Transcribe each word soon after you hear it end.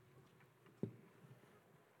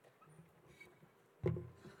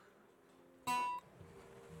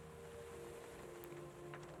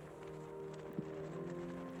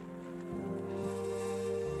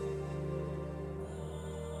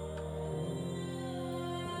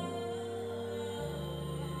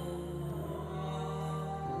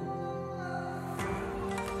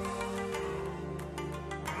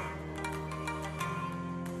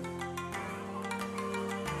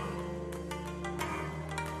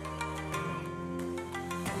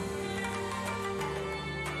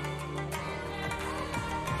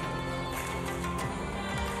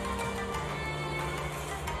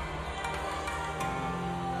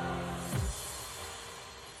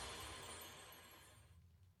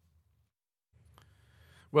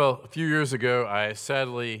Well, a few years ago, I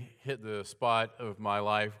sadly hit the spot of my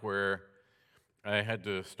life where I had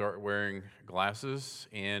to start wearing glasses.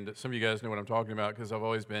 And some of you guys know what I'm talking about because I've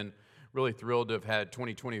always been really thrilled to have had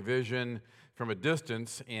 20/20 vision from a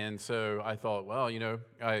distance. And so I thought, well,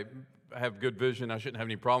 I have good vision. I shouldn't have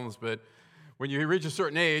any problems. But when you reach a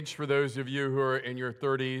certain age, for those of you who are in your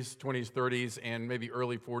 30s, 20s, 30s, and maybe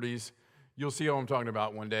early 40s, you'll see what I'm talking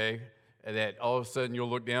about one day. That all of a sudden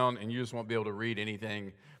you'll look down and you just won't be able to read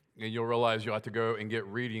anything, and you'll realize you'll have to go and get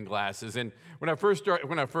reading glasses. And when I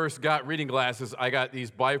first got reading glasses, I got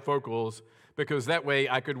these bifocals because that way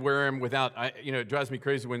I could wear them without. It drives me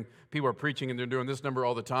crazy when people are preaching and they're doing this number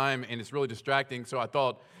all the time, and it's really distracting. So I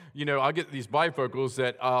thought, I'll get these bifocals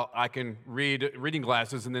that I can read reading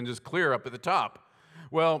glasses and then just clear up at the top.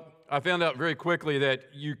 Well, I found out very quickly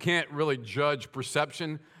that you can't really judge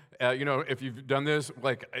perception. If you've done this,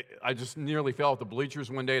 I just nearly fell off the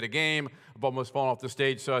bleachers one day at a game. I've almost fallen off the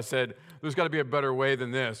stage. So I said, there's got to be a better way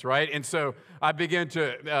than this, right? And so I began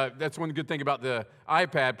to, that's one good thing about the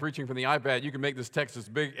iPad, preaching from the iPad. You can make this text as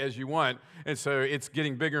big as you want. And so it's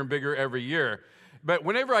getting bigger and bigger every year. But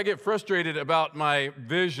whenever I get frustrated about my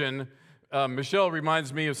vision, Michelle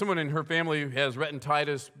reminds me of someone in her family who has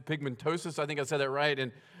retinitis pigmentosus. I think I said that right.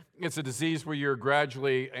 And it's a disease where you're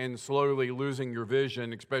gradually and slowly losing your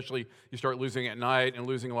vision, especially you start losing at night and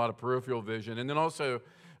losing a lot of peripheral vision. And then also,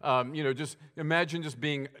 just imagine just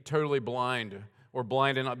being totally blind or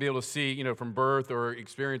blind and not be able to see, from birth or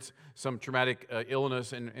experience some traumatic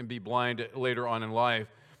illness and be blind later on in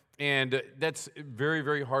life. And that's very,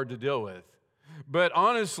 very hard to deal with. But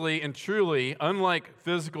honestly and truly, unlike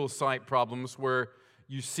physical sight problems where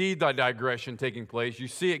you see the digression taking place, you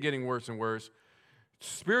see it getting worse and worse,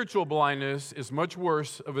 spiritual blindness is much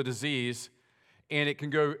worse of a disease, and it can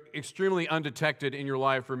go extremely undetected in your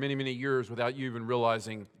life for many, many years without you even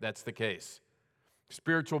realizing that's the case.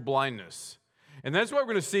 Spiritual blindness. And that's what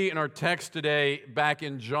we're going to see in our text today back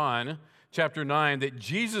in John chapter 9, that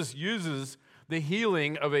Jesus uses the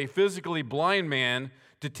healing of a physically blind man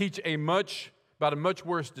to teach about a much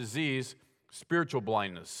worse disease, spiritual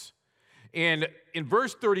blindness. And in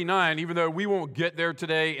verse 39, even though we won't get there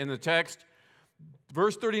today in the text,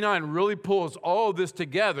 verse 39 really pulls all of this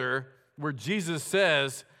together where Jesus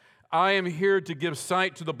says, I am here to give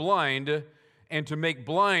sight to the blind and to make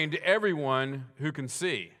blind everyone who can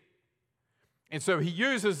see. And so he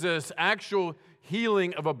uses this actual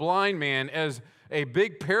healing of a blind man as a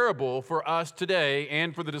big parable for us today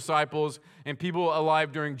and for the disciples and people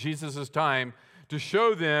alive during Jesus' time to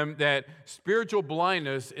show them that spiritual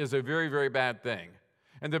blindness is a very, very bad thing.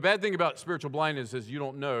 And the bad thing about spiritual blindness is you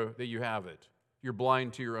don't know that you have it. You're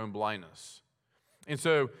blind to your own blindness. And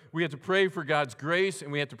so we have to pray for God's grace,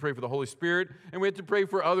 and we have to pray for the Holy Spirit, and we have to pray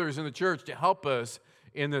for others in the church to help us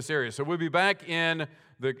in this area. So we'll be back in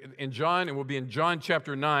John, and we'll be in John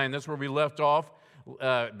chapter 9. That's where we left off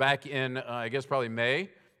back in, I guess, probably May.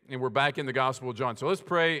 And we're back in the Gospel of John. So let's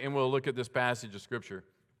pray, and we'll look at this passage of Scripture.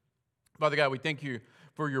 Father God, we thank you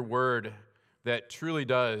for your word that truly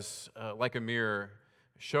does, like a mirror,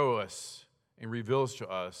 show us and reveals to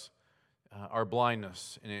us our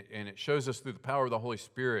blindness, and it shows us through the power of the Holy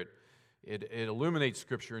Spirit. It illuminates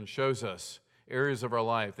Scripture and shows us areas of our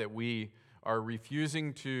life that we are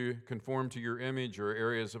refusing to conform to your image, or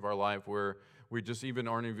areas of our life where we just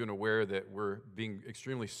aren't even aware that we're being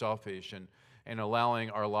extremely selfish and allowing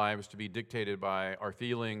our lives to be dictated by our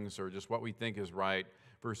feelings or just what we think is right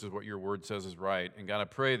versus what your word says is right. And God, I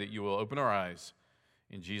pray that you will open our eyes.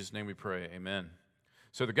 In Jesus' name we pray, amen.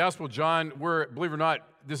 So the Gospel of John, believe it or not,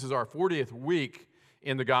 this is our 40th week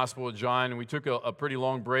in the Gospel of John, and we took a pretty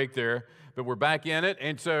long break there, but we're back in it.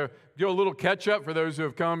 And so do a little catch-up for those who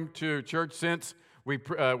have come to church since we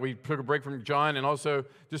took a break from John, and also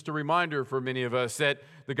just a reminder for many of us that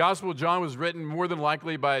the Gospel of John was written more than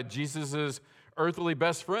likely by Jesus' earthly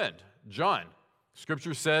best friend, John.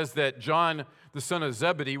 Scripture says that John, the son of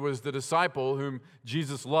Zebedee, was the disciple whom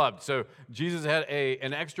Jesus loved. So Jesus had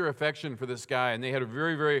an extra affection for this guy, and they had a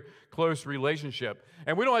very, very close relationship.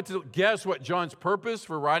 And we don't have to guess what John's purpose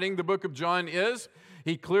for writing the book of John is.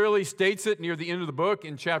 He clearly states it near the end of the book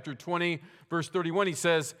in chapter 20, verse 31. He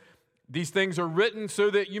says, these things are written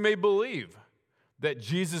so that you may believe that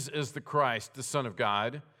Jesus is the Christ, the Son of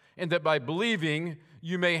God, and that by believing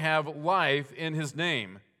you may have life in his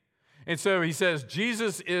name. And so he says,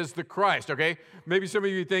 Jesus is the Christ, okay? Maybe some of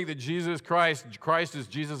you think that Christ is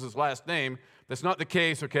Jesus' last name. That's not the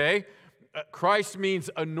case, okay? Christ means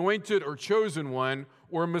anointed or chosen one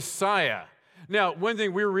or Messiah. Now, one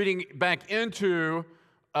thing we're reading back into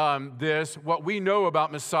what we know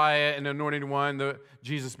about Messiah and anointed one,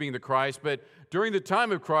 Jesus being the Christ, but during the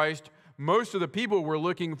time of Christ, most of the people were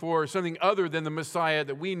looking for something other than the Messiah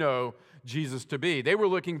that we know Jesus to be. They were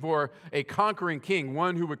looking for a conquering king,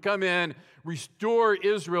 one who would come in, restore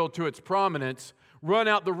Israel to its prominence, run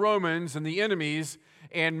out the Romans and the enemies,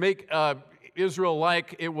 and make Israel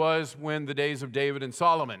like it was when the days of David and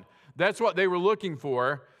Solomon. That's what they were looking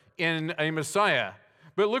for in a Messiah.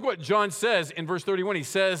 But look what John says in verse 31. He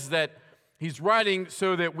says that he's writing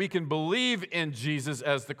so that we can believe in Jesus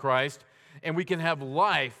as the Christ and we can have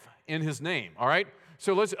life in his name, all right?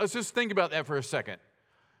 So let's just think about that for a second.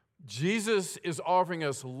 Jesus is offering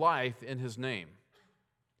us life in his name.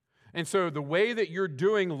 And so the way that you're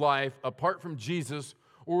doing life apart from Jesus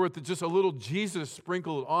or with just a little Jesus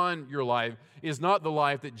sprinkled on your life is not the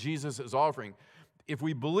life that Jesus is offering. If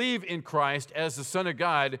we believe in Christ as the Son of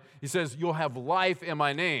God, he says, you'll have life in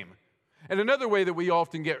my name. And another way that we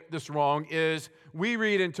often get this wrong is we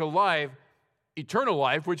read into life, eternal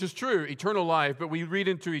life, which is true, eternal life, but we read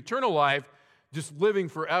into eternal life just living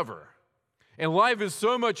forever. And life is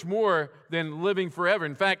so much more than living forever.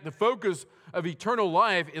 In fact, the focus of eternal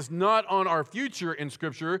life is not on our future in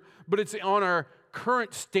Scripture, but it's on our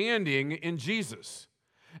current standing in Jesus.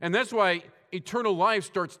 And that's why eternal life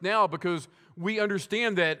starts now, because we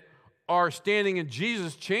understand that our standing in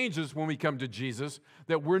Jesus changes when we come to Jesus,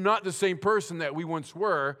 that we're not the same person that we once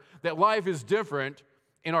were, that life is different,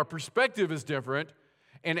 and our perspective is different.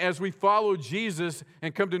 And as we follow Jesus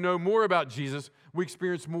and come to know more about Jesus, we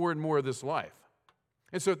experience more and more of this life.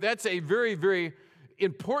 And so that's a very, very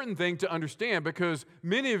important thing to understand, because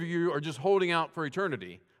many of you are just holding out for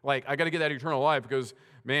eternity. Like, I got to get that eternal life because,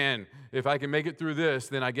 man, if I can make it through this,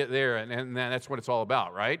 then I get there, and that's what it's all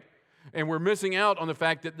about, right? And we're missing out on the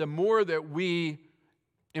fact that the more that we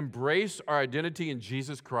embrace our identity in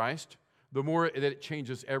Jesus Christ, the more that it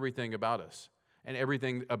changes everything about us and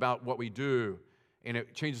everything about what we do, and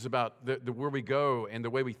it changes about the where we go and the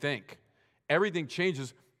way we think. Everything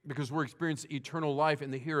changes because we're experiencing eternal life in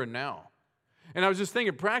the here and now. And I was just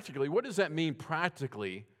thinking practically, what does that mean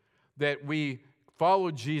practically that we follow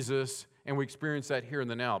Jesus and we experience that here and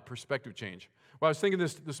the now, perspective change? Well, I was thinking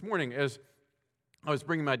this morning as I was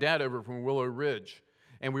bringing my dad over from Willow Ridge,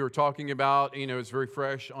 and we were talking about, it's very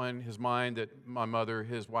fresh on his mind that my mother,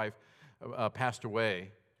 his wife, passed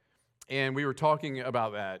away. And we were talking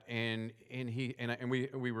about that, and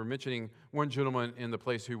we were mentioning one gentleman in the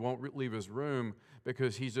place who won't leave his room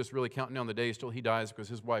because he's just really counting down the days till he dies because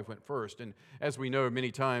his wife went first. And as we know,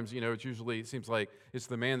 many times, it seems like it's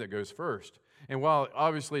the man that goes first. And while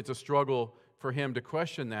obviously it's a struggle for him to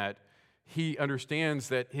question that, he understands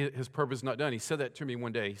that his purpose is not done. He said that to me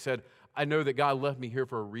one day. He said, I know that God left me here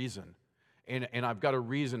for a reason, and I've got a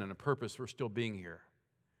reason and a purpose for still being here.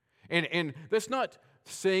 And that's not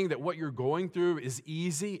saying that what you're going through is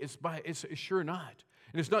easy. It's sure not.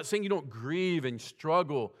 And it's not saying you don't grieve and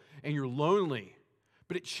struggle and you're lonely,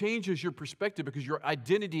 but it changes your perspective because your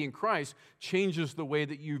identity in Christ changes the way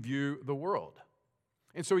that you view the world.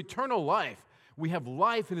 And so eternal life, we have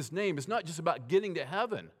life in his name. It's not just about getting to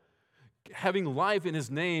heaven. Having life in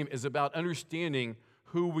his name is about understanding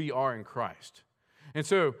who we are in Christ. And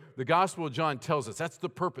so the Gospel of John tells us that's the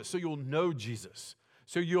purpose, so you'll know Jesus.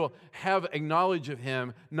 So you'll have a knowledge of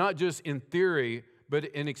him, not just in theory, but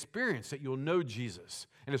in experience, that you'll know Jesus.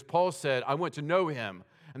 And as Paul said, I want to know him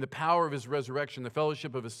and the power of his resurrection, the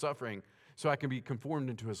fellowship of his suffering, so I can be conformed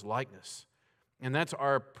into his likeness. And that's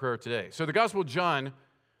our prayer today. So the Gospel of John,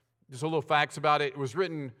 just a little facts about it, it was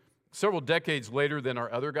written several decades later than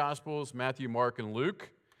our other Gospels, Matthew, Mark, and Luke.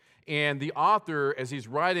 And the author, as he's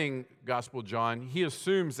writing Gospel of John, he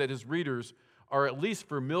assumes that his readers are at least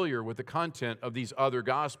familiar with the content of these other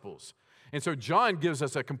Gospels. And so John gives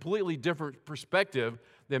us a completely different perspective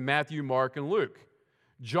than Matthew, Mark, and Luke.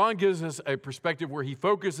 John gives us a perspective where he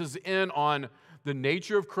focuses in on the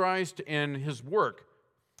nature of Christ and his work.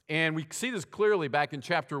 And we see this clearly back in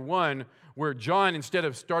chapter 1, where John, instead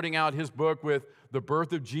of starting out his book with the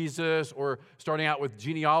birth of Jesus or starting out with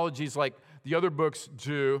genealogies like the other books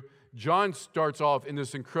do, John starts off in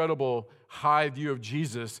this incredible high view of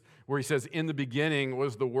Jesus where he says, in the beginning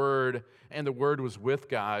was the Word, and the Word was with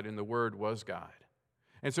God, and the Word was God.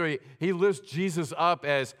 And so he lifts Jesus up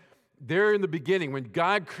as there in the beginning, when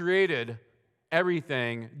God created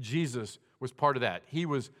everything, Jesus was part of that. He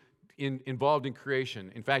was involved in creation.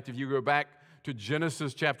 In fact, if you go back to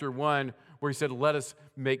Genesis chapter 1, where he said, let us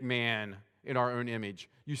make man in our own image.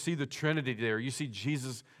 You see the Trinity there. You see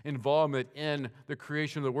Jesus' involvement in the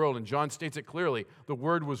creation of the world. And John states it clearly. The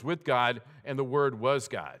Word was with God, and the Word was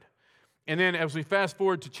God. And then as we fast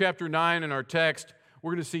forward to chapter 9 in our text,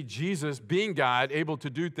 we're going to see Jesus being God, able to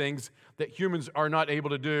do things that humans are not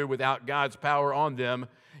able to do without God's power on them.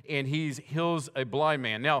 And he heals a blind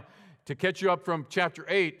man. Now, to catch you up from chapter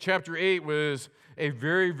 8 was a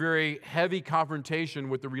very, very heavy confrontation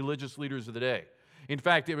with the religious leaders of the day. In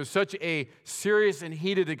fact, it was such a serious and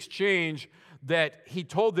heated exchange that he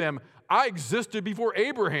told them, I existed before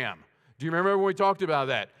Abraham. Do you remember when we talked about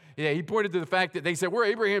that? Yeah, he pointed to the fact that they said, we're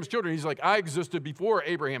Abraham's children. He's like, I existed before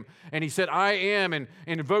Abraham. And he said, I am, and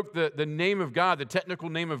invoked the name of God, the technical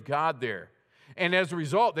name of God there. And as a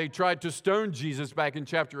result, they tried to stone Jesus back in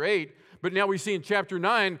chapter 8. But now we see in chapter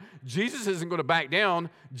 9, Jesus isn't going to back down.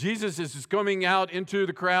 Jesus is just coming out into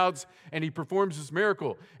the crowds, and he performs this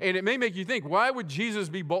miracle. And it may make you think, why would Jesus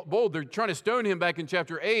be bold? They're trying to stone him back in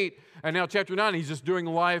chapter 8, and now chapter 9, he's just doing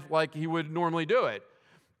life like he would normally do it.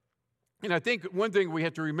 And I think one thing we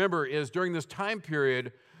have to remember is during this time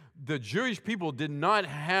period, the Jewish people did not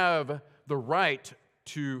have the right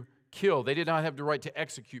to kill. They did not have the right to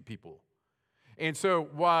execute people. And so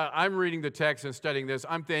while I'm reading the text and studying this,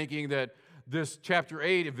 I'm thinking that this chapter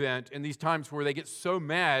 8 event and these times where they get so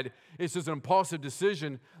mad, it's just an impulsive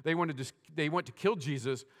decision. They want to kill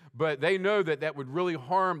Jesus, but they know that that would really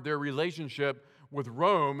harm their relationship with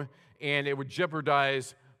Rome, and it would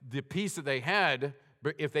jeopardize the peace that they had.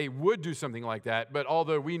 But if they would do something like that, but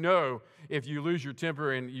although we know if you lose your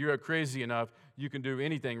temper and you're crazy enough, you can do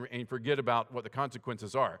anything and forget about what the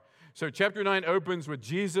consequences are. So chapter 9 opens with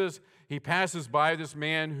Jesus. He passes by this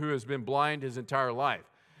man who has been blind his entire life.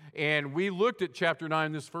 And we looked at chapter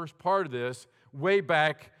 9, this first part of this, way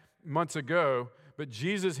back months ago. But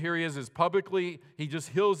Jesus, here he is publicly, he just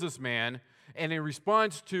heals this man. And in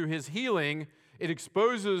response to his healing, it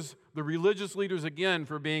exposes the religious leaders again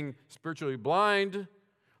for being spiritually blind.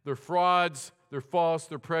 They're frauds, they're false,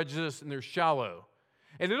 they're prejudiced, and they're shallow.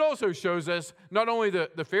 And it also shows us, not only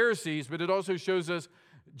the Pharisees, but it also shows us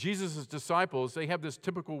Jesus' disciples, they have this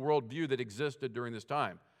typical worldview that existed during this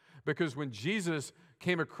time. Because when Jesus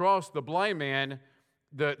came across the blind man,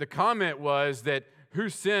 the comment was that who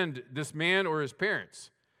sinned, this man or his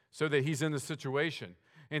parents, so that he's in this situation.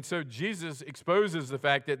 And so Jesus exposes the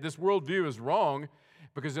fact that this worldview is wrong,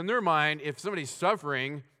 because in their mind, if somebody's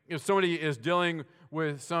suffering, if somebody is dealing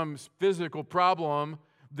with some physical problem,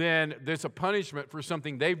 then there's a punishment for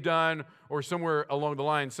something they've done or somewhere along the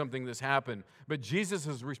line something that's happened. But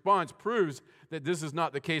Jesus' response proves that this is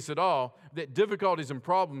not the case at all, that difficulties and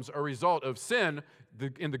problems are a result of sin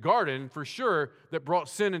in the garden, for sure, that brought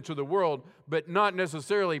sin into the world, but not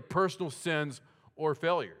necessarily personal sins or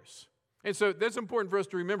failures. And so that's important for us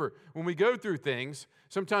to remember. When we go through things,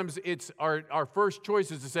 sometimes it's our first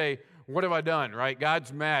choice is to say, what have I done, right?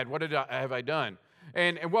 God's mad. What have I done?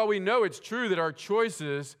 And while we know it's true that our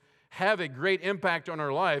choices have a great impact on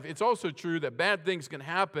our life, it's also true that bad things can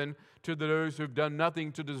happen to those who've done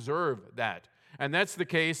nothing to deserve that. And that's the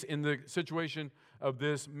case in the situation of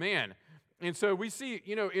this man. And so we see,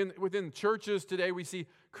 within churches today, we see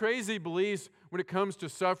crazy beliefs when it comes to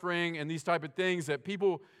suffering and these type of things, that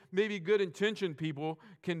people, maybe good-intentioned people,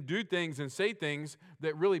 can do things and say things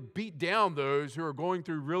that really beat down those who are going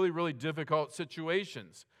through really, really difficult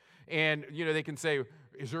situations. And, they can say,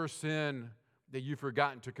 is there a sin that you've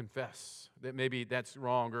forgotten to confess? That maybe that's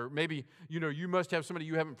wrong. Or maybe, you must have somebody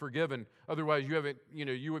you haven't forgiven. Otherwise, you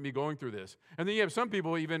wouldn't be going through this. And then you have some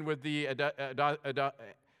people, even with the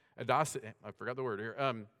audacity. I forgot the word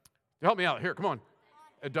here. Help me out. Here, come on.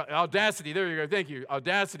 Audacity. There you go. Thank you.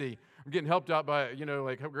 Audacity. I'm getting helped out by,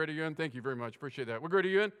 what grade are you in? Thank you very much. Appreciate that. What grade are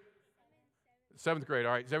you in? Seventh grade.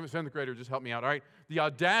 All right. Seventh grader, just help me out. All right. The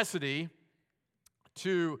audacity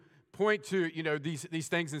to point to, these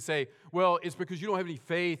things and say, well, it's because you don't have any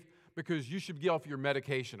faith, because you should get off your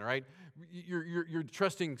medication, all right? You're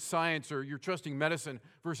trusting science, or you're trusting medicine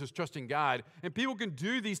versus trusting God. And people can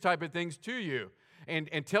do these type of things to you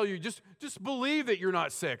and tell you, just believe that you're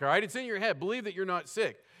not sick, all right? It's in your head. Believe that you're not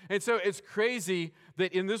sick. And so it's crazy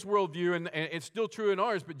that in this worldview, and it's still true in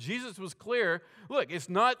ours, but Jesus was clear, look, it's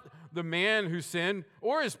not the man who sinned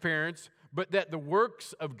or his parents, but that the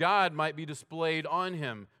works of God might be displayed on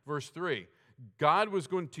him. Verse 3, God was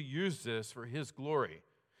going to use this for his glory.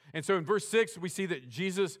 And so in verse 6, we see that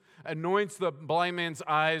Jesus anoints the blind man's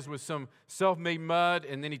eyes with some self-made mud,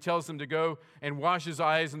 and then he tells him to go and wash his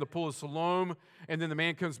eyes in the pool of Siloam, and then the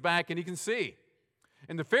man comes back and he can see.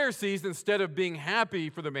 And the Pharisees, instead of being happy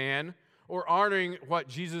for the man or honoring what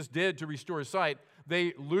Jesus did to restore his sight,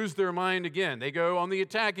 they lose their mind again. They go on the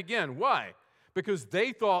attack again. Why? Because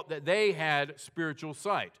they thought that they had spiritual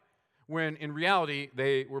sight, when in reality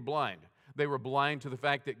they were blind. They were blind to the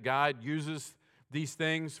fact that God uses these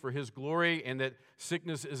things for his glory, and that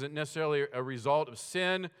sickness isn't necessarily a result of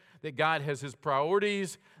sin, that God has his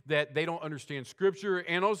priorities, that they don't understand Scripture,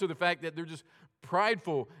 and also the fact that they're just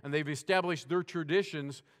prideful, and they've established their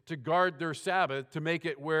traditions to guard their Sabbath, to make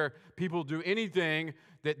it where people do anything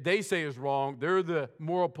that they say is wrong. They're the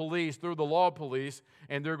moral police, they're the law police,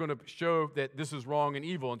 and they're going to show that this is wrong and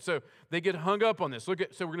evil. And so they get hung up on this. So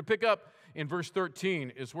we're going to pick up in verse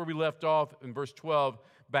 13. It's where we left off in verse 12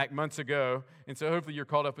 back months ago. And so hopefully you're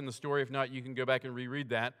caught up in the story. If not, you can go back and reread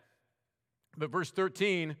that. But verse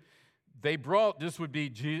 13, they brought, this would be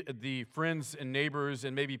the friends and neighbors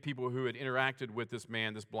and maybe people who had interacted with this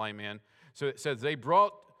man, this blind man. So it says, they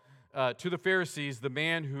brought to the Pharisees the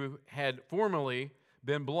man who had formerly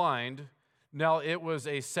been blind. Now it was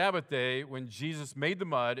a Sabbath day when Jesus made the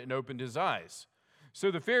mud and opened his eyes. So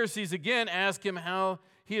the Pharisees again asked him how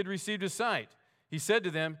he had received his sight. He said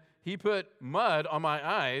to them, he put mud on my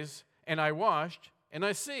eyes, and I washed, and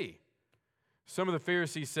I see. Some of the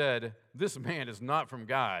Pharisees said, this man is not from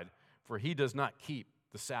God, for he does not keep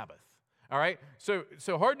the Sabbath. All right? So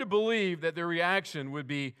hard to believe that their reaction would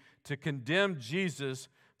be to condemn Jesus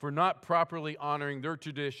for not properly honoring their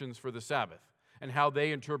traditions for the Sabbath and how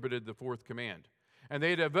they interpreted the fourth command. And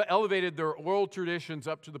they had elevated their oral traditions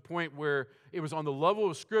up to the point where it was on the level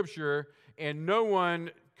of Scripture, and no one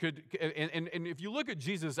could, and if you look at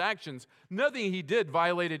Jesus' actions, nothing he did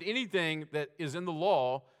violated anything that is in the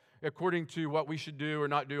law according to what we should do or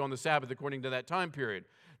not do on the Sabbath according to that time period.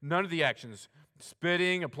 None of the actions,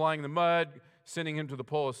 spitting, applying the mud, sending him to the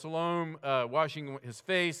pool of Siloam, washing his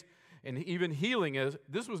face, and even healing,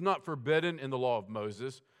 this was not forbidden in the law of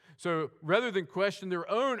Moses. So rather than question their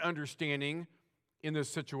own understanding in this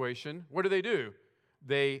situation, what do?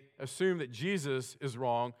 They assume that Jesus is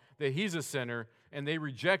wrong, that he's a sinner, and they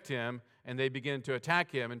reject him, and they begin to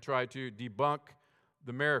attack him and try to debunk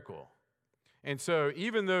the miracle. And so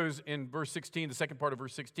even those in verse 16, the second part of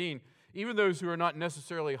verse 16, even those who are not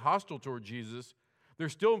necessarily hostile toward Jesus, they're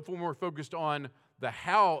still more focused on the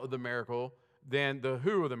how of the miracle than the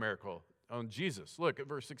who of the miracle, on Jesus. Look at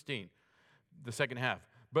verse 16, the second half.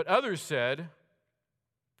 But others said,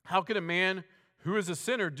 how can a man who is a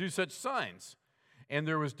sinner do such signs? And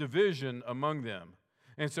there was division among them.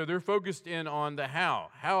 And so they're focused in on the how.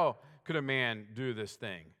 How could a man do this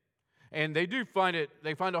thing? And they find it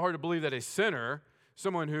hard to believe that a sinner,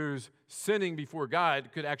 someone who's sinning before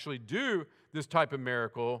God, could actually do this type of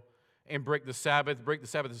miracle and break the Sabbath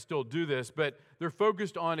and still do this. But they're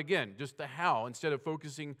focused on, again, just the how instead of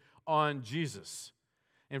focusing on Jesus.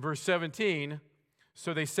 In verse 17,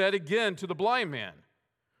 so they said again to the blind man,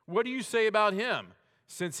 what do you say about him,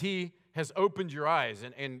 since he has opened your eyes?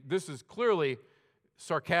 And this is clearly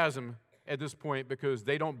sarcasm at this point, because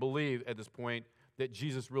they don't believe at this point that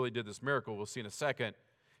Jesus really did this miracle. We'll see in a second.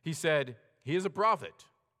 He said, he is a prophet.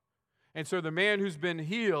 And so the man who's been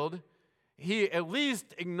healed, he at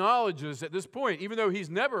least acknowledges at this point, even though he's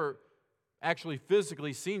never actually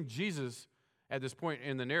physically seen Jesus at this point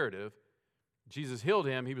in the narrative, Jesus healed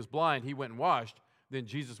him, he was blind, he went and washed, then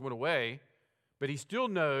Jesus went away, but he still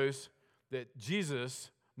knows that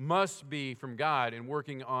Jesus must be from God and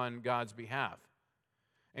working on God's behalf.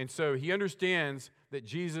 And so he understands that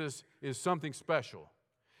Jesus is something special.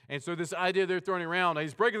 And so this idea they're throwing around,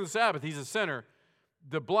 he's breaking the Sabbath, he's a sinner.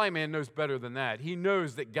 The blind man knows better than that. He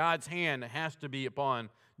knows that God's hand has to be upon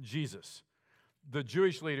Jesus. The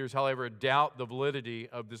Jewish leaders, however, doubt the validity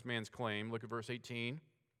of this man's claim. Look at verse 18.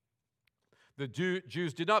 The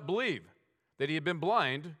Jews did not believe that he had been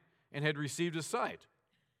blind and had received his sight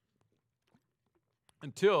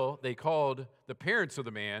until they called the parents of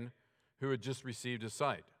the man who had just received his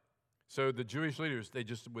sight. So the Jewish leaders, they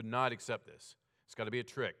just would not accept this. It's got to be a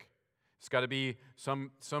trick. It's got to be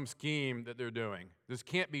some scheme that they're doing. This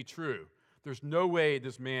can't be true. There's no way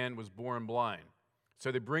this man was born blind.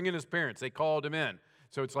 So they bring in his parents. They called him in.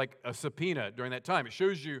 So it's like a subpoena during that time. It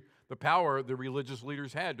shows you the power the religious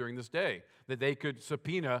leaders had during this day, that they could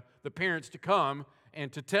subpoena the parents to come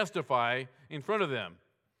and to testify in front of them.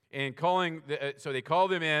 And so they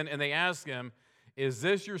called him in and they asked him, is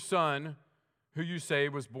this your son who you say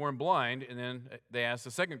was born blind? And then they asked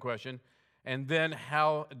the second question, and then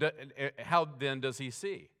how then does he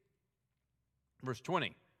see? Verse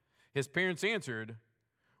 20, his parents answered,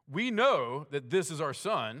 we know that this is our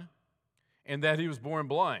son and that he was born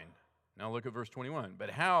blind. Now look at verse 21. But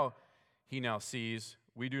how he now sees,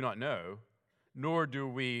 we do not know, nor do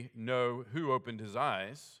we know who opened his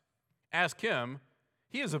eyes. Ask him,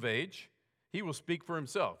 he is of age, he will speak for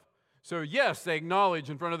himself. So yes, they acknowledge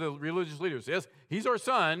in front of the religious leaders, yes, he's our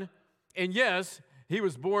son, and yes, he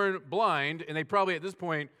was born blind, and they probably at this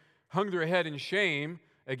point hung their head in shame,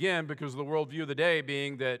 again, because of the worldview of the day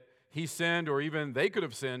being that he sinned, or even they could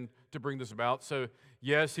have sinned to bring this about. So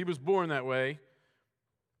yes, he was born that way.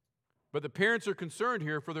 But the parents are concerned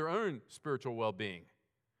here for their own spiritual well-being.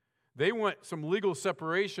 They want some legal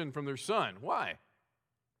separation from their son. Why?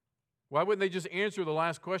 Why wouldn't they just answer the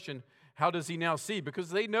last question, how does he now see? Because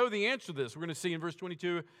they know the answer to this. We're going to see in verse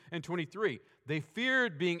 22 and 23. They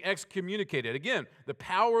feared being excommunicated. Again, the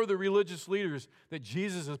power of the religious leaders that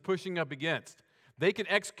Jesus is pushing up against. They can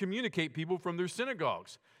excommunicate people from their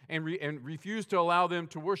synagogues and refuse to allow them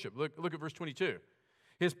to worship. Look at verse 22.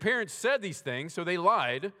 His parents said these things, so they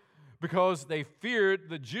lied because they feared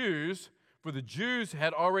the Jews, for the Jews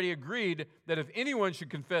had already agreed that if anyone should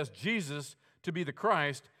confess Jesus to be the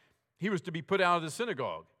Christ, he was to be put out of the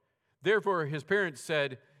synagogue. Therefore, his parents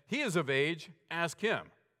said, he is of age, ask him.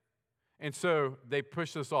 And so they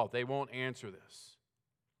push this off. They won't answer this.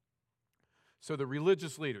 So the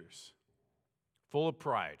religious leaders, full of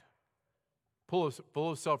pride, full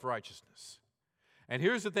of self-righteousness. And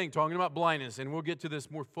here's the thing, talking about blindness, and we'll get to this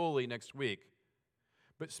more fully next week.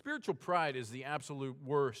 But spiritual pride is the absolute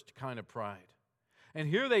worst kind of pride. And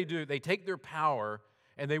here they take their power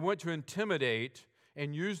and they want to intimidate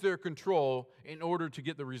and use their control in order to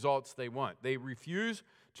get the results they want. They refuse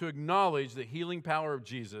to acknowledge the healing power of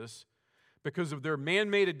Jesus because of their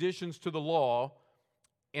man-made additions to the law,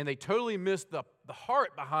 and they totally miss the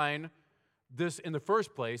heart behind this in the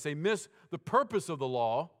first place. They miss the purpose of the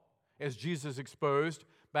law, as Jesus exposed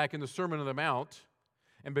back in the Sermon on the Mount.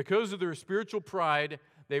 And because of their spiritual pride,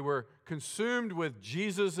 they were consumed with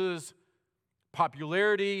Jesus'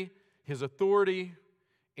 popularity, his authority,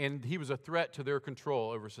 and he was a threat to their control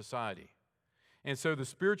over society. And so the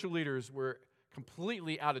spiritual leaders were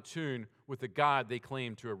completely out of tune with the God they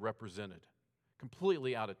claimed to have represented.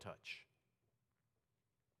 Completely out of touch.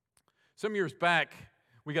 Some years back,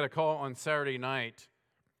 we got a call on Saturday night,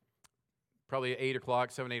 probably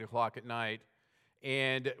at 7, 8 o'clock at night,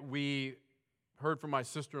 and we heard from my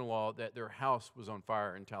sister-in-law that their house was on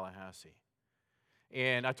fire in Tallahassee.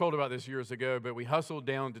 And I told about this years ago, but we hustled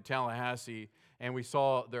down to Tallahassee, and we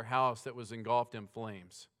saw their house that was engulfed in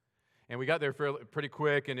flames. And we got there pretty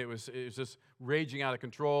quick, and it was just raging out of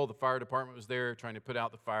control. The fire department was there trying to put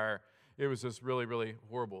out the fire. It was just really, really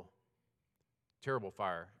horrible, terrible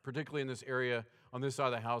fire, particularly in this area on this side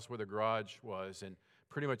of the house where the garage was, and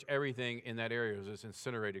pretty much everything in that area was just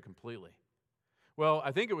incinerated completely. Well,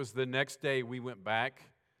 I think it was the next day we went back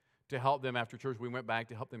to help them after church. We went back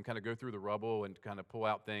to help them kind of go through the rubble and kind of pull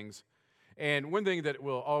out things. And one thing that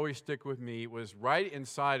will always stick with me was right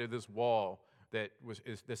inside of this wall that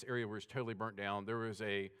is this area where it's totally burnt down, there was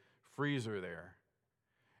a freezer there.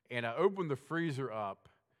 And I opened the freezer up,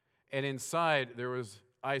 and inside there was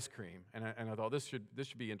ice cream. And I thought, this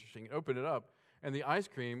should be interesting. Opened it up, and the ice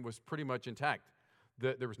cream was pretty much intact.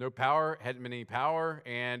 There was no power, hadn't been any power,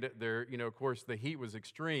 and there, of course, the heat was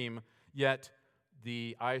extreme, yet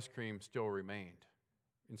the ice cream still remained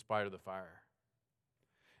in spite of the fire.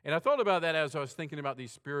 And I thought about that as I was thinking about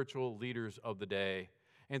these spiritual leaders of the day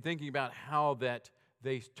and thinking about how that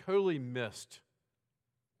they totally missed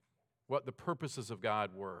what the purposes of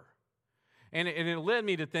God were. And it led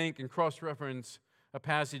me to think and cross-reference a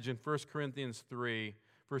passage in 1 Corinthians 3,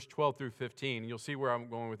 verse 12 through 15. You'll see where I'm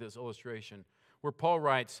going with this illustration, where Paul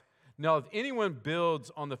writes, "Now if anyone builds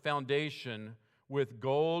on the foundation with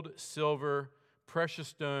gold, silver, precious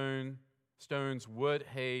stones, wood,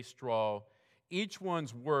 hay, straw, each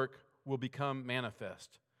one's work will become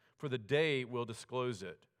manifest, for the day will disclose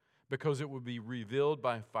it, because it will be revealed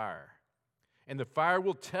by fire. And the fire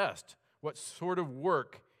will test what sort of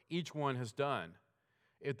work each one has done.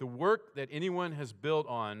 If the work that anyone has built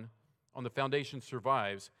on the foundation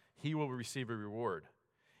survives, he will receive a reward.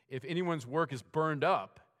 If anyone's work is burned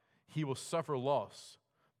up, he will suffer loss,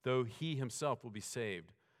 though he himself will be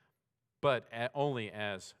saved, but only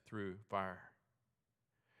as through fire."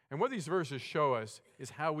 And what these verses show us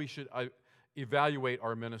is how we should evaluate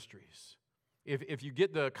our ministries. If you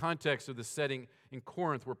get the context of the setting in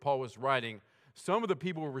Corinth where Paul was writing, some of the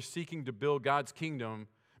people were seeking to build God's kingdom,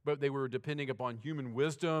 but they were depending upon human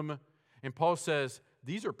wisdom. And Paul says,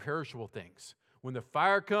 these are perishable things. When the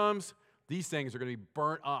fire comes, these things are going to be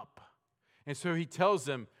burnt up. And so he tells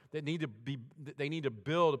them that they need to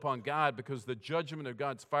build upon God, because the judgment of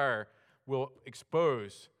God's fire will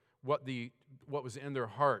expose what was in their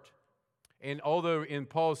heart. And although in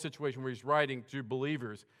Paul's situation where he's writing to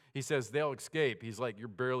believers, he says they'll escape, he's like, you're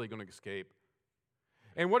barely going to escape.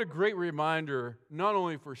 And what a great reminder, not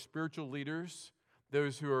only for spiritual leaders,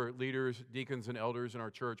 those who are leaders, deacons and elders in our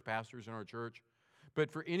church, pastors in our church, but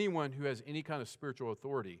for anyone who has any kind of spiritual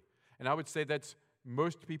authority. And I would say that's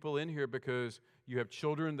most people in here, because you have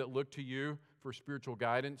children that look to you for spiritual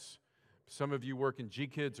guidance. Some of you work in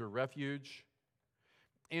G-Kids or Refuge.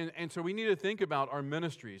 And so we need to think about our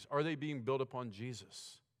ministries. Are they being built upon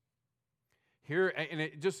Jesus? Here, and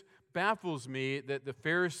it just baffles me that the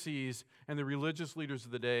Pharisees and the religious leaders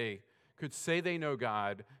of the day could say they know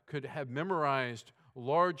God, could have memorized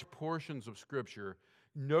large portions of Scripture,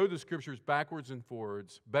 know the Scriptures backwards and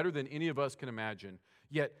forwards, better than any of us can imagine,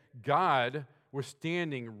 yet God was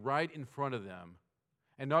standing right in front of them.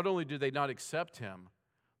 And not only did they not accept him,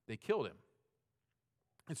 they killed him.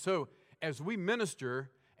 And so, as we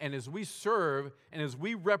minister, and as we serve, and as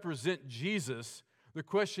we represent Jesus, the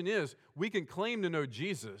question is, we can claim to know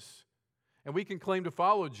Jesus, and we can claim to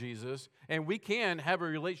follow Jesus, and we can have a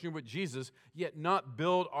relationship with Jesus, yet not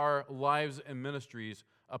build our lives and ministries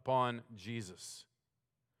upon Jesus.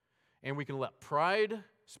 And we can let pride,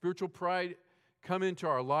 spiritual pride, come into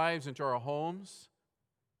our lives, into our homes.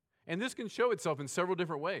 And this can show itself in several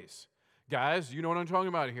different ways. Guys, you know what I'm talking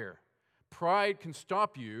about here. Pride can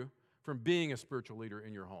stop you from being a spiritual leader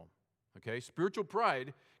in your home. Okay? Spiritual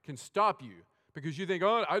pride can stop you because you think,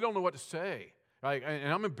 oh, I don't know what to say.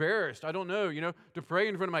 And I'm embarrassed. I don't know, to pray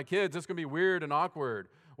in front of my kids, that's going to be weird and awkward.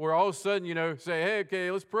 Or all of a sudden, say, hey, okay,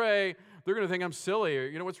 let's pray. They're going to think I'm silly.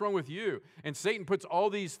 Or, what's wrong with you? And Satan puts all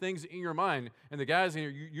these things in your mind. And the guys in here,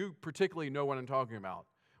 you particularly know what I'm talking about,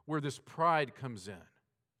 where this pride comes in.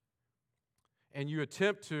 And you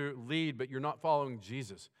attempt to lead, but you're not following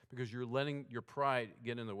Jesus because you're letting your pride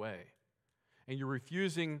get in the way. And you're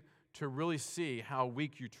refusing to really see how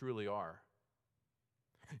weak you truly are.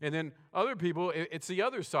 And then other people, it's the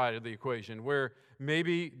other side of the equation where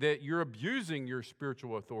maybe that you're abusing your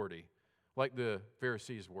spiritual authority like the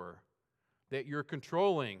Pharisees were, that you're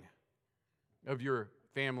controlling of your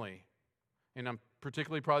family. And I'm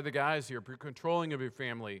particularly probably the guys here, controlling of your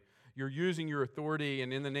family. You're using your authority,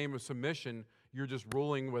 and in the name of submission, you're just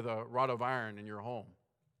ruling with a rod of iron in your home.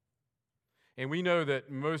 And we know that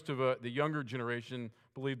most of the younger generation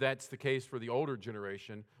believe that's the case for the older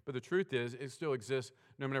generation. But the truth is, it still exists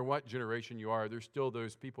no matter what generation you are. There's still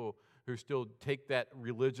those people who still take that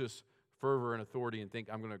religious fervor and authority and think,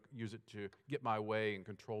 I'm going to use it to get my way and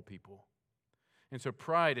control people. And so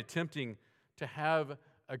pride, attempting to have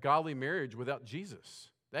a godly marriage without Jesus,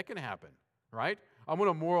 that can happen, right? I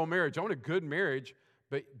want a moral marriage. I want a good marriage,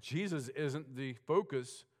 but Jesus isn't the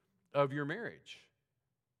focus of your marriage.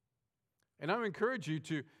 And I would encourage you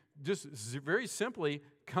to just very simply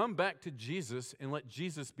come back to Jesus and let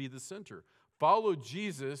Jesus be the center. Follow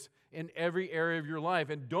Jesus in every area of your life,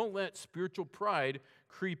 and don't let spiritual pride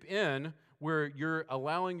creep in where you're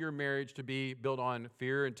allowing your marriage to be built on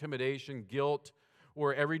fear, intimidation, guilt,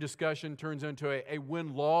 or every discussion turns into a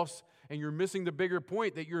win-loss, and you're missing the bigger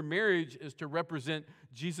point that your marriage is to represent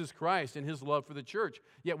Jesus Christ and his love for the church.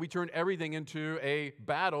 Yet we turn everything into a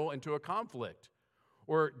battle, into a conflict,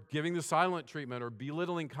 or giving the silent treatment or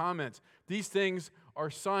belittling comments. These things are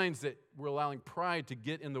signs that we're allowing pride to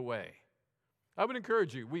get in the way. I would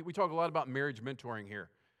encourage you, we talk a lot about marriage mentoring here,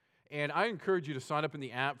 and I encourage you to sign up in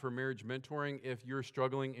the app for marriage mentoring if you're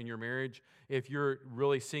struggling in your marriage, if you're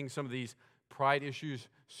really seeing some of these pride issues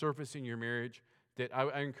surface in your marriage, that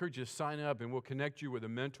I encourage you to sign up, and we'll connect you with a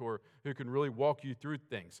mentor who can really walk you through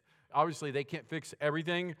things. Obviously, they can't fix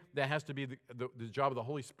everything. That has to be the job of the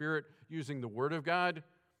Holy Spirit using the Word of God,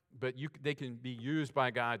 but they can be used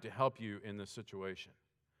by God to help you in this situation.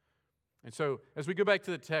 And so, as we go back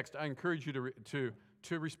to the text, I encourage you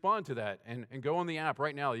to respond to that and go on the app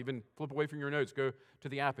right now. Even flip away from your notes. Go to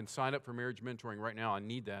the app and sign up for marriage mentoring right now. I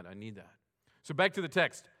need that. So back to the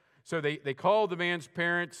text. So they called the man's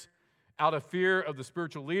parents out of fear of the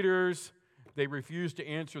spiritual leaders. They refuse to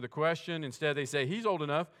answer the question. Instead, they say, he's old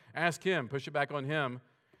enough. Ask him. Push it back on him.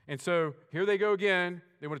 And so here they go again.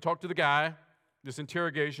 They want to talk to the guy. This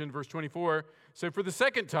interrogation, verse 24. So for the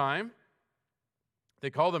second time, they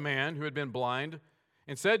called the man who had been blind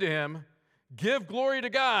and said to him, give glory to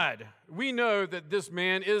God. We know that this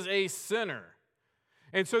man is a sinner.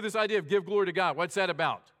 And so this idea of give glory to God, what's that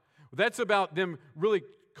about? That's about them really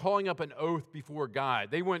calling up an oath before God.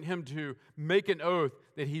 They want him to make an oath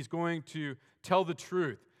that he's going to tell the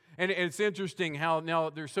truth. And it's interesting how now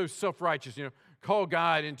they're so self-righteous, call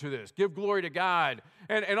God into this, give glory to God.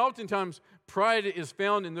 And oftentimes, pride is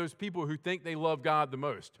found in those people who think they love God the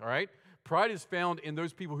most, all right? Pride is found in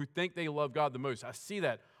those people who think they love God the most. I see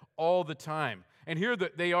that all the time. And here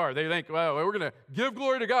they are. They think, well, we're going to give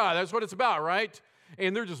glory to God. That's what it's about, right?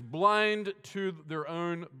 And they're just blind to their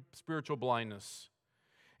own spiritual blindness.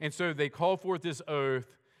 And so they call forth this oath,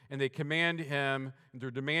 and they command him, and they're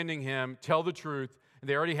demanding him, tell the truth. And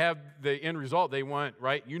they already have the end result they want,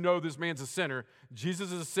 right? You know this man's a sinner.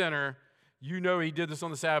 Jesus is a sinner. You know he did this on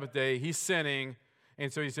the Sabbath day. He's sinning.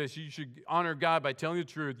 And so he says, you should honor God by telling the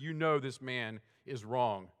truth. You know this man is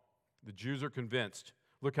wrong. The Jews are convinced.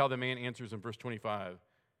 Look how the man answers in verse 25.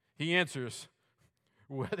 He answers,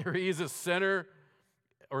 whether he's a sinner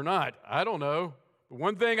or not, I don't know. But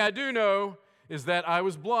one thing I do know is that I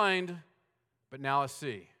was blind, but now I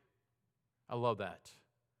see. I love that.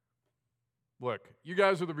 Look, you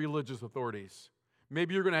guys are the religious authorities.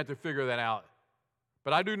 Maybe you're going to have to figure that out.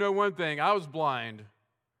 But I do know one thing. I was blind,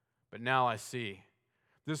 but now I see.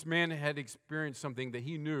 This man had experienced something that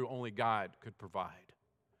he knew only God could provide.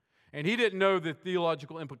 And he didn't know the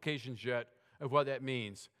theological implications yet of what that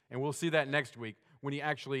means. And we'll see that next week when he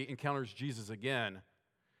actually encounters Jesus again.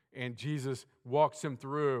 And Jesus walks him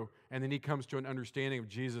through, and then he comes to an understanding of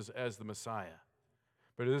Jesus as the Messiah.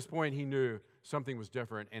 But at this point, he knew something was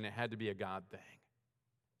different, and it had to be a God thing.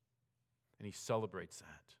 And he celebrates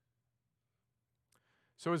that.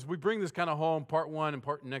 So as we bring this kind of home, part one, and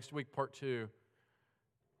next week, part two,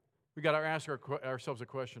 we got to ask ourselves a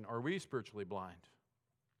question. Are we spiritually blind?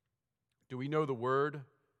 Do we know the Word?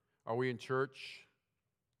 Are we in church?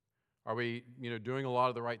 Are we, doing a lot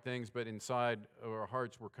of the right things, but inside of our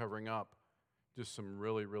hearts we're covering up just some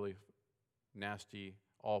really, really nasty,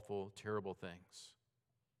 awful, terrible things?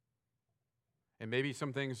 And maybe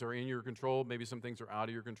some things are in your control. Maybe some things are out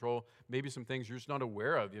of your control. Maybe some things you're just not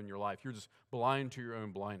aware of in your life. You're just blind to your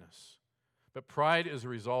own blindness. But pride is a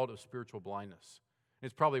result of spiritual blindness.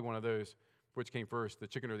 It's probably one of those, which came first, the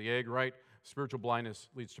chicken or the egg, right? Spiritual blindness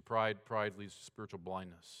leads to pride. Pride leads to spiritual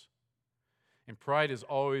blindness. And pride is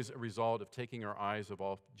always a result of taking our eyes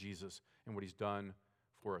off Jesus and what he's done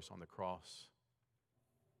for us on the cross.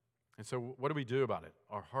 And so what do we do about it?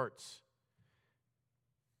 Our hearts.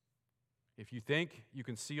 If you think you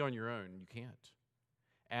can see on your own, you can't.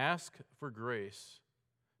 Ask for grace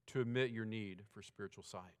to admit your need for spiritual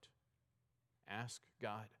sight. Ask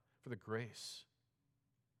God for the grace.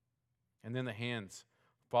 And then the hands.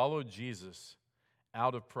 Follow Jesus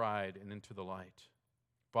out of pride and into the light.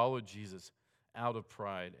 Follow Jesus out of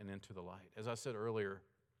pride and into the light. As I said earlier,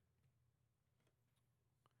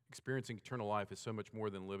 experiencing eternal life is so much more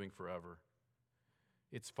than living forever.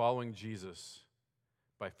 It's following Jesus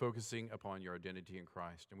by focusing upon your identity in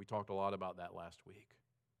Christ. And we talked a lot about that last week.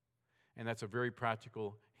 And that's a very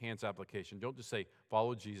practical hands application. Don't just say,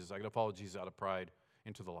 follow Jesus. I got to follow Jesus out of pride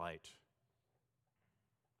into the light.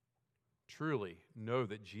 Truly know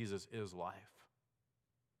that Jesus is life.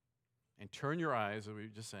 And turn your eyes, as we were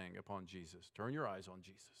just saying, upon Jesus. Turn your eyes on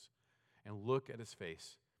Jesus and look at his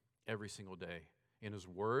face every single day. In his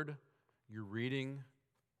word, you're reading,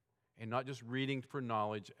 and not just reading for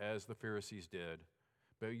knowledge as the Pharisees did,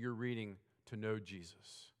 but you're reading to know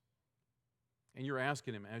Jesus. And you're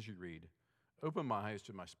asking him as you read, open my eyes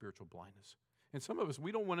to my spiritual blindness. And some of us,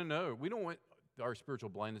 we don't want to know. We don't want our spiritual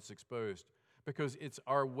blindness exposed because it's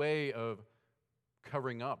our way of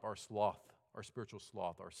covering up our sloth, our spiritual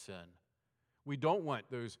sloth, our sin. We don't want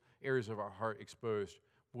those areas of our heart exposed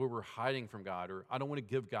where we're hiding from God, or I don't want to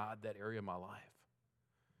give God that area of my life.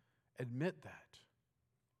 Admit that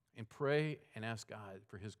and pray and ask God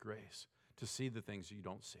for his grace to see the things you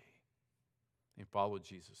don't see and follow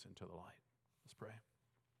Jesus into the light. Let's pray.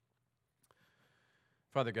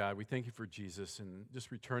 Father God, we thank you for Jesus and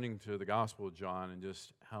just returning to the Gospel of John and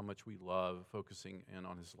just how much we love focusing in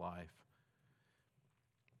on his life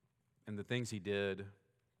and the things he did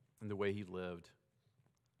and the way he lived.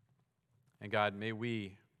 And God, may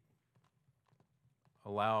we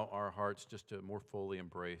allow our hearts just to more fully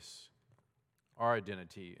embrace our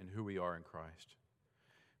identity and who we are in Christ.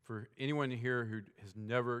 For anyone here who has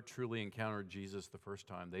never truly encountered Jesus the first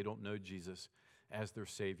time, they don't know Jesus as their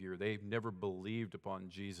Savior. They've never believed upon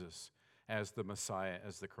Jesus as the Messiah,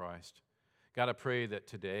 as the Christ. God, I pray that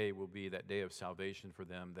today will be that day of salvation for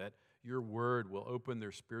them, that your word will open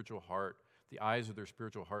their spiritual heart, the eyes of their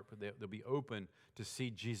spiritual heart, but they'll be open to see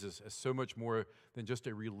Jesus as so much more than just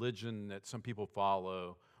a religion that some people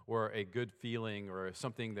follow or a good feeling or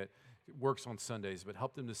something that works on Sundays, but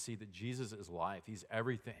help them to see that Jesus is life. He's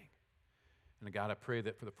everything. And God, I pray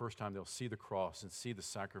that for the first time they'll see the cross and see the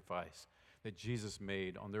sacrifice that Jesus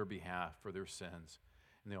made on their behalf for their sins,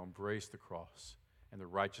 and they'll embrace the cross and the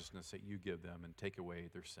righteousness that you give them and take away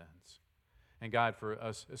their sins. And God, for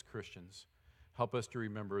us as Christians, help us to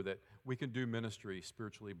remember that we can do ministry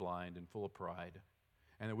spiritually blind and full of pride,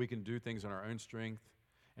 and that we can do things on our own strength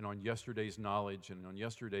and on yesterday's knowledge and on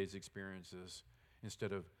yesterday's experiences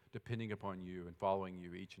instead of depending upon you and following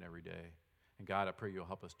you each and every day. And God, I pray you'll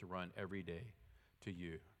help us to run every day to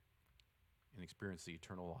you and experience the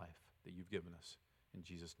eternal life that you've given us. In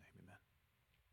Jesus' name, amen.